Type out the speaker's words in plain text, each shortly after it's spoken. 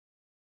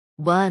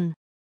1.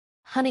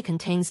 Honey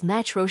contains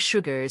natural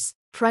sugars,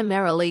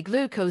 primarily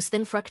glucose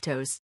and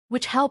fructose,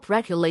 which help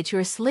regulate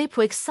your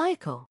sleep-wake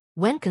cycle.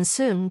 When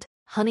consumed,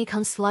 honey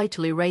can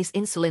slightly raise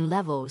insulin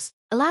levels,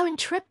 allowing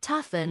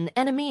tryptophan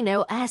and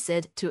amino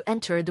acid to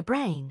enter the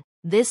brain.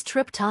 This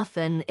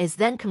tryptophan is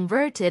then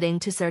converted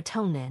into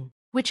serotonin,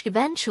 which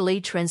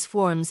eventually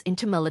transforms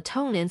into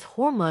melatonin, the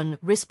hormone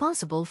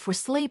responsible for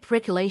sleep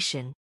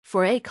regulation.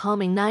 For a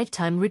calming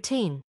nighttime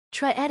routine,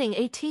 try adding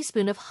a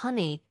teaspoon of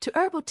honey to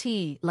herbal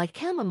tea like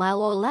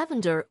chamomile or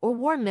lavender or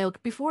warm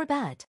milk before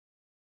bed.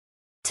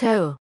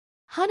 2.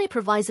 Honey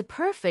provides a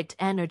perfect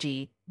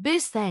energy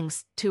boost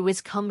thanks to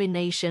its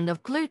combination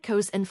of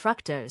glucose and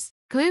fructose.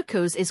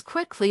 Glucose is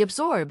quickly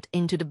absorbed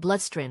into the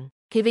bloodstream,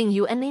 giving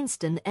you an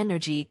instant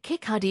energy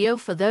kick ideal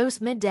for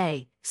those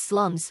midday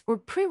slumps or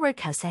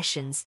pre-workout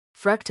sessions.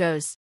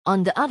 Fructose,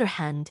 on the other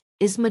hand,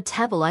 is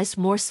metabolized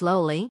more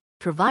slowly,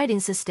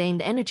 providing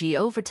sustained energy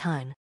over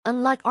time.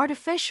 Unlike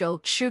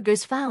artificial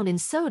sugars found in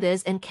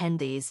sodas and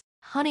candies,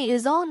 honey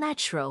is all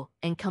natural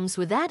and comes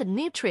with added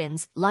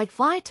nutrients like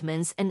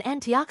vitamins and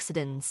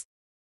antioxidants.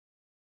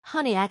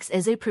 Honey acts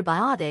as a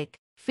prebiotic,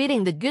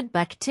 feeding the good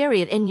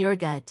bacteria in your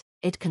gut.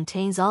 It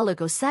contains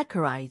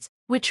oligosaccharides,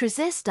 which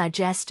resist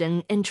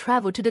digestion and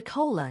travel to the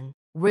colon,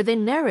 where they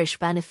nourish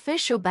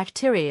beneficial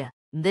bacteria.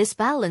 This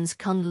balance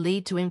can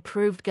lead to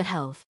improved gut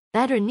health,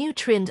 better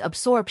nutrient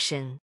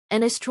absorption,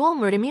 and a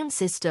stronger immune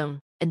system.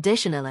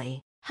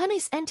 Additionally,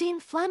 honey's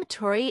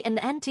anti-inflammatory and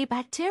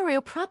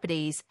antibacterial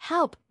properties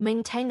help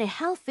maintain a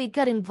healthy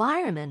gut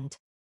environment.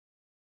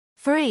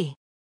 3.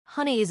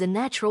 Honey is a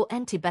natural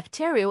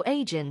antibacterial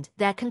agent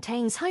that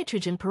contains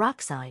hydrogen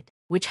peroxide,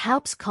 which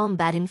helps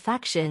combat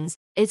infections.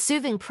 Its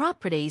soothing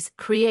properties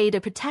create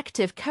a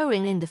protective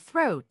coating in the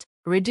throat,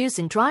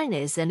 reducing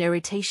dryness and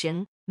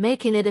irritation,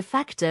 making it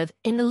effective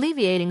in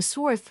alleviating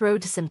sore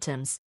throat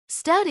symptoms.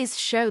 Studies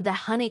show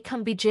that honey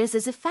can be just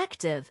as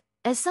effective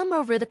as some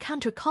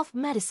over-the-counter cough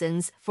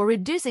medicines for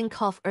reducing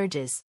cough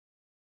urges.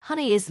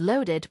 Honey is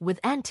loaded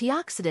with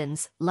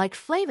antioxidants like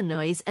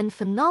flavonoids and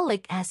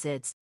phenolic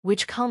acids,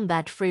 which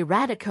combat free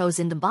radicals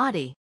in the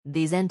body.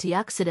 These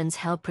antioxidants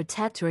help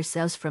protect your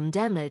cells from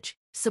damage,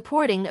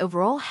 supporting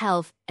overall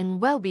health and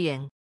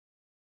well-being.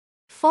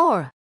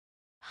 4.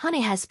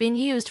 Honey has been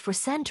used for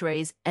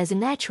centuries as a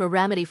natural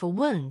remedy for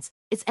wounds.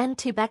 Its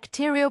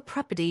antibacterial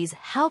properties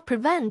help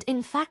prevent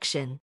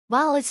infection,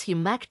 while its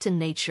humectant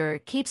nature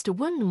keeps the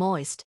wound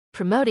moist,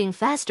 promoting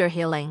faster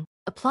healing.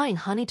 Applying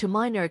honey to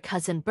minor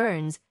cuts and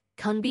burns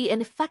can be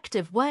an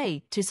effective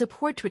way to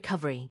support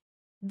recovery.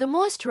 The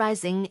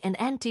moisturizing and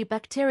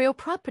antibacterial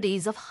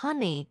properties of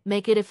honey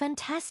make it a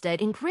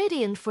fantastic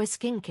ingredient for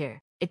skincare.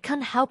 It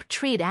can help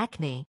treat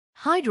acne,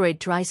 hydrate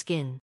dry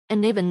skin,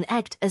 and even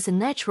act as a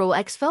natural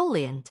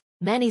exfoliant.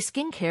 Many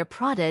skincare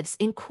products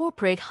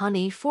incorporate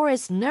honey for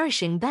its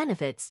nourishing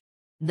benefits.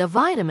 The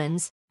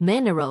vitamins,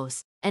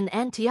 minerals, and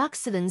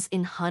antioxidants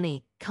in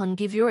honey can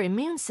give your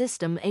immune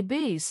system a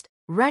boost.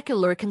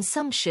 Regular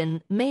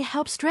consumption may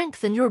help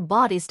strengthen your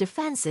body's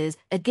defenses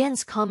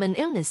against common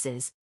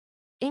illnesses.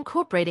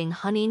 Incorporating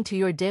honey into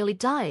your daily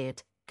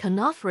diet can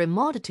offer a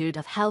multitude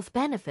of health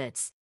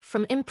benefits,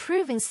 from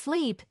improving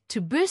sleep to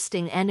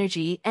boosting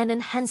energy and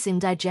enhancing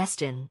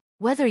digestion.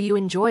 Whether you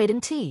enjoy it in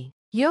tea,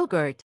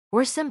 yogurt,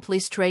 or simply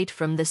straight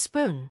from the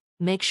spoon,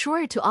 make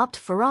sure to opt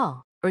for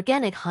raw,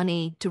 organic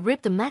honey to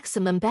reap the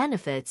maximum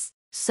benefits.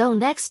 So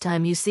next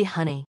time you see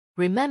honey,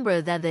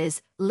 remember that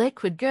this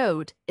liquid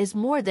gold is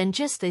more than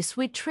just a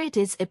sweet treat.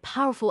 It's a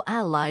powerful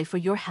ally for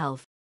your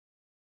health.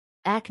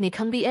 Acne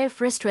can be a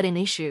frustrating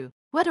issue,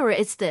 whether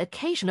it's the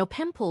occasional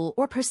pimple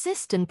or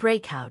persistent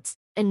breakouts.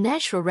 A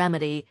natural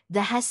remedy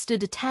that has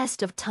stood the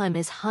test of time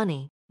is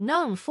honey.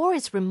 Known for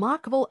its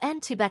remarkable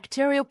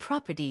antibacterial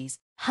properties,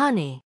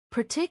 honey,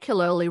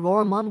 particularly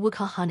raw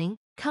manuka honey,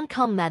 can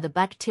combat the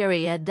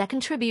bacteria that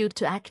contribute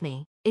to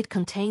acne. It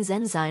contains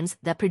enzymes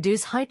that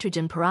produce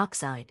hydrogen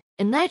peroxide,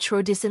 a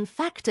natural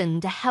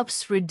disinfectant that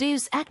helps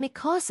reduce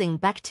acne-causing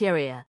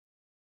bacteria.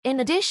 In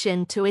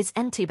addition to its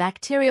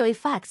antibacterial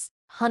effects,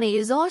 honey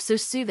is also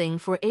soothing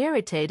for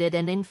irritated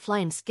and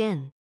inflamed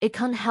skin. It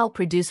can help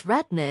reduce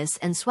redness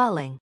and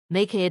swelling,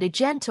 making it a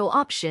gentle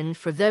option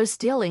for those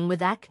dealing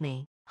with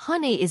acne.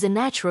 Honey is a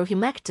natural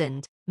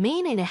humectant,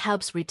 meaning it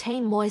helps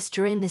retain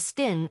moisture in the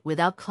skin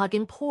without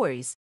clogging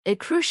pores, a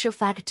crucial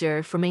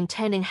factor for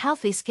maintaining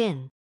healthy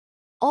skin.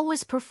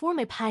 Always perform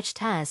a patch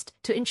test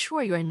to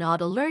ensure you are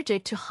not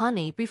allergic to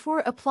honey before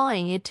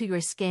applying it to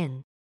your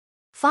skin.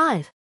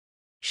 5.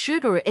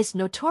 Sugar is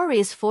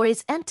notorious for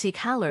its empty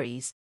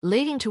calories,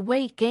 leading to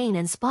weight gain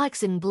and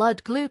spikes in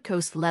blood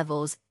glucose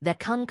levels that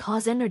can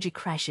cause energy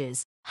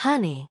crashes.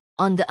 Honey,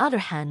 on the other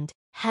hand,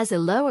 has a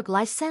lower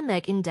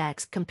glycemic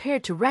index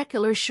compared to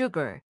regular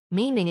sugar,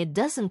 meaning it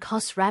doesn't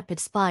cause rapid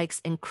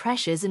spikes and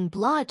crashes in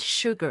blood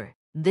sugar.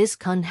 This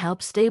can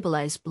help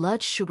stabilize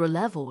blood sugar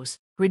levels,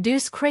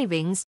 reduce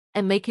cravings,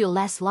 and make you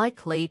less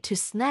likely to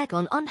snack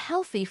on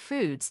unhealthy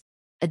foods.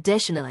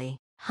 Additionally,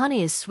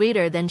 honey is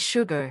sweeter than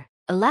sugar,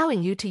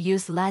 allowing you to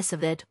use less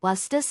of it while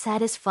still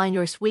satisfying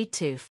your sweet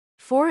tooth.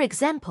 For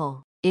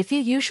example, If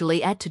you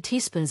usually add 2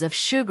 teaspoons of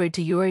sugar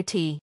to your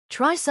tea,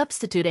 try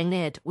substituting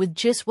it with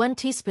just 1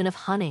 teaspoon of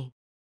honey.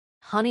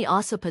 Honey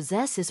also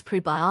possesses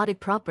prebiotic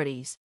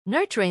properties,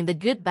 nurturing the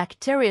good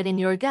bacteria in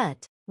your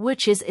gut,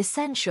 which is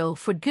essential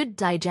for good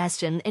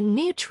digestion and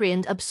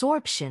nutrient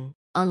absorption.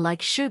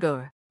 Unlike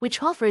sugar,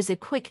 which offers a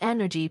quick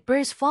energy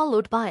burst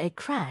followed by a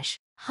crash,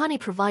 honey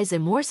provides a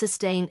more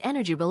sustained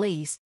energy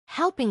release,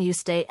 helping you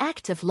stay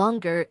active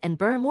longer and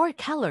burn more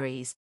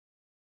calories.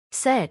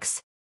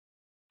 6.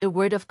 A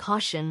word of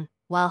caution: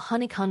 while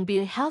honey can be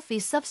a healthy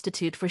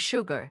substitute for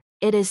sugar,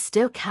 it is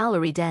still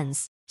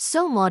calorie-dense,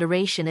 so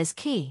moderation is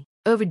key.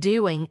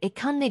 Overdoing it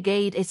can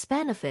negate its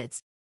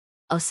benefits.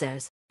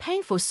 Ulcers,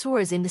 painful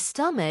sores in the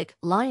stomach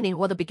lining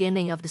or the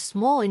beginning of the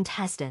small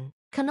intestine,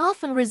 can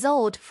often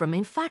result from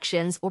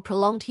infections or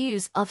prolonged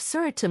use of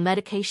certain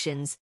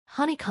medications.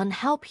 Honey can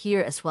help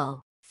here as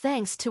well,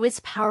 thanks to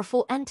its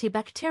powerful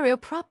antibacterial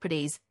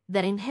properties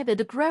that inhibit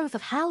the growth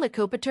of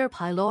Helicobacter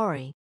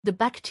pylori, the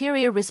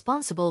bacteria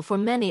responsible for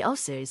many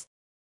ulcers.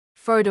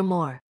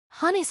 Furthermore,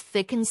 honey's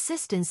thick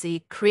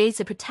consistency creates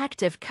a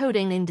protective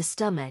coating in the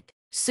stomach,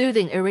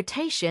 soothing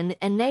irritation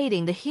and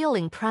aiding the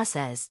healing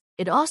process.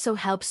 It also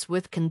helps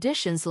with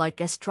conditions like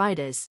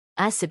gastritis,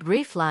 acid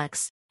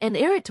reflux, and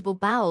irritable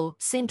bowel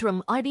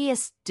syndrome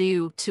 (IBS)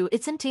 due to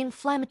its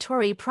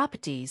anti-inflammatory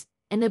properties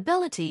and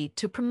ability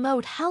to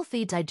promote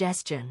healthy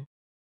digestion.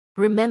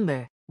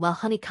 Remember, while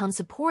honey can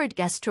support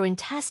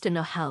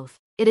gastrointestinal health,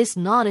 it is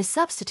not a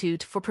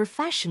substitute for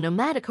professional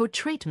medical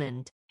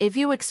treatment. If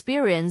you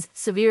experience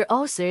severe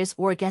ulcers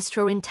or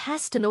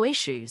gastrointestinal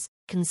issues,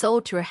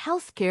 consult your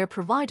healthcare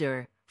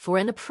provider for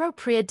an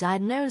appropriate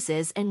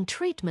diagnosis and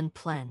treatment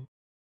plan.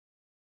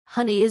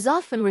 Honey is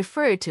often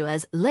referred to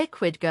as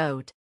liquid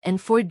gold,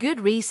 and for good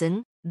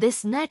reason.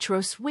 This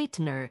natural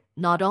sweetener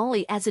not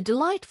only adds a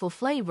delightful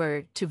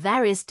flavor to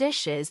various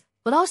dishes,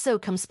 but also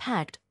comes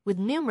packed with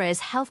numerous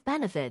health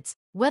benefits.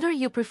 Whether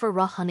you prefer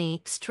raw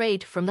honey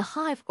straight from the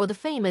hive or the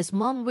famous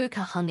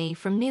Momwuka honey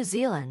from New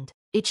Zealand,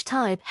 each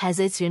type has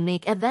its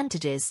unique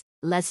advantages.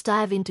 Let's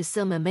dive into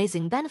some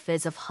amazing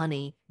benefits of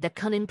honey that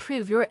can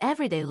improve your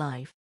everyday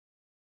life.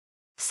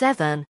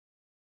 7.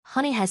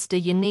 Honey has the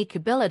unique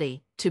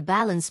ability to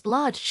balance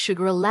blood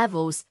sugar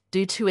levels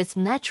due to its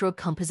natural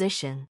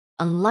composition.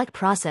 Unlike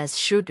processed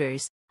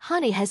sugars,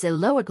 honey has a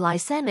lower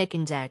glycemic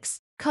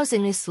index,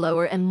 causing a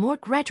slower and more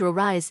gradual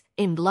rise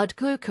in blood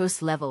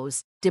glucose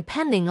levels.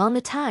 Depending on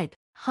the type,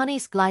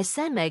 honey's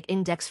glycemic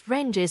index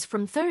ranges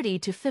from 30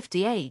 to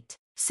 58,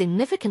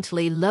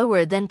 significantly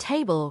lower than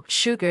table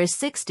sugar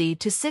 60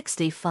 to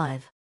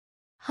 65.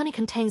 Honey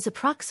contains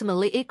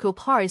approximately equal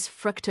parts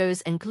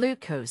fructose and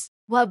glucose.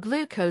 While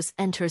glucose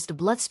enters the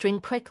bloodstream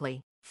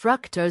quickly,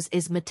 fructose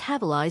is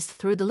metabolized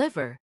through the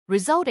liver,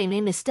 resulting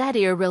in a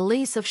steadier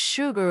release of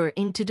sugar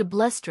into the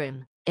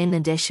bloodstream. In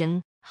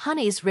addition,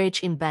 honey is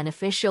rich in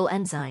beneficial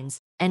enzymes,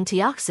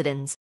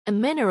 antioxidants,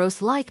 and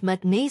minerals like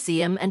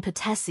magnesium and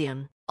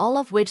potassium, all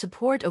of which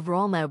support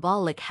overall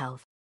metabolic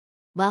health.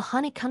 While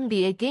honey can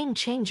be a game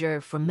changer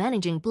for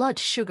managing blood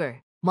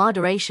sugar,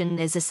 moderation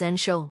is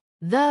essential.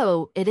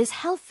 Though it is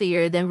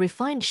healthier than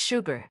refined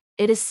sugar,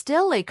 it is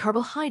still a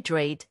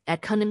carbohydrate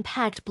that can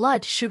impact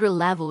blood sugar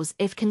levels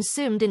if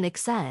consumed in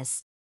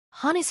excess.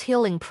 Honey's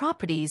healing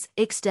properties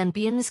extend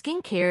beyond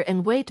skincare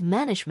and weight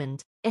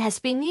management. It has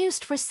been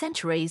used for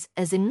centuries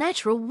as a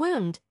natural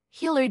wound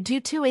healer due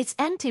to its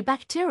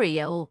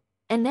antibacterial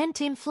and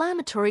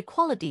anti-inflammatory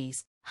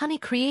qualities. Honey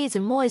creates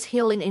a moist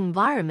healing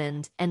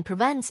environment and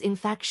prevents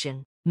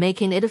infection,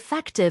 making it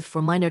effective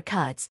for minor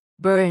cuts,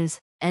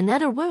 burns, and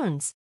other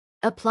wounds.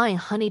 Applying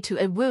honey to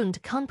a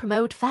wound can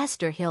promote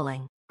faster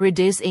healing,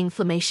 reduce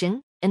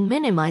inflammation, and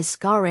minimize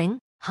scarring.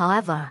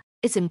 However,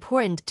 it's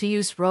important to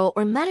use raw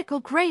or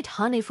medical-grade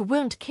honey for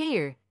wound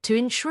care to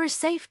ensure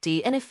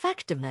safety and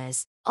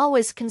effectiveness.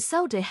 Always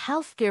consult a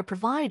healthcare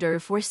provider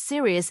for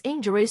serious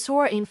injuries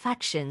or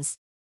infections.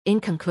 In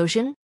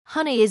conclusion,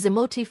 honey is a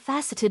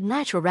multifaceted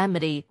natural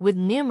remedy with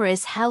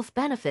numerous health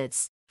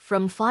benefits,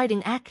 from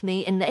fighting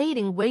acne and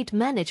aiding weight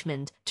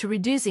management to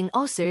reducing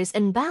ulcers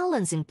and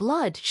balancing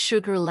blood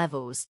sugar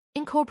levels.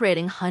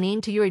 Incorporating honey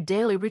into your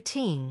daily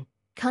routine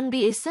can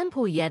be a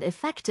simple yet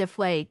effective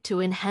way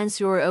to enhance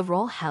your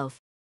overall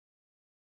health.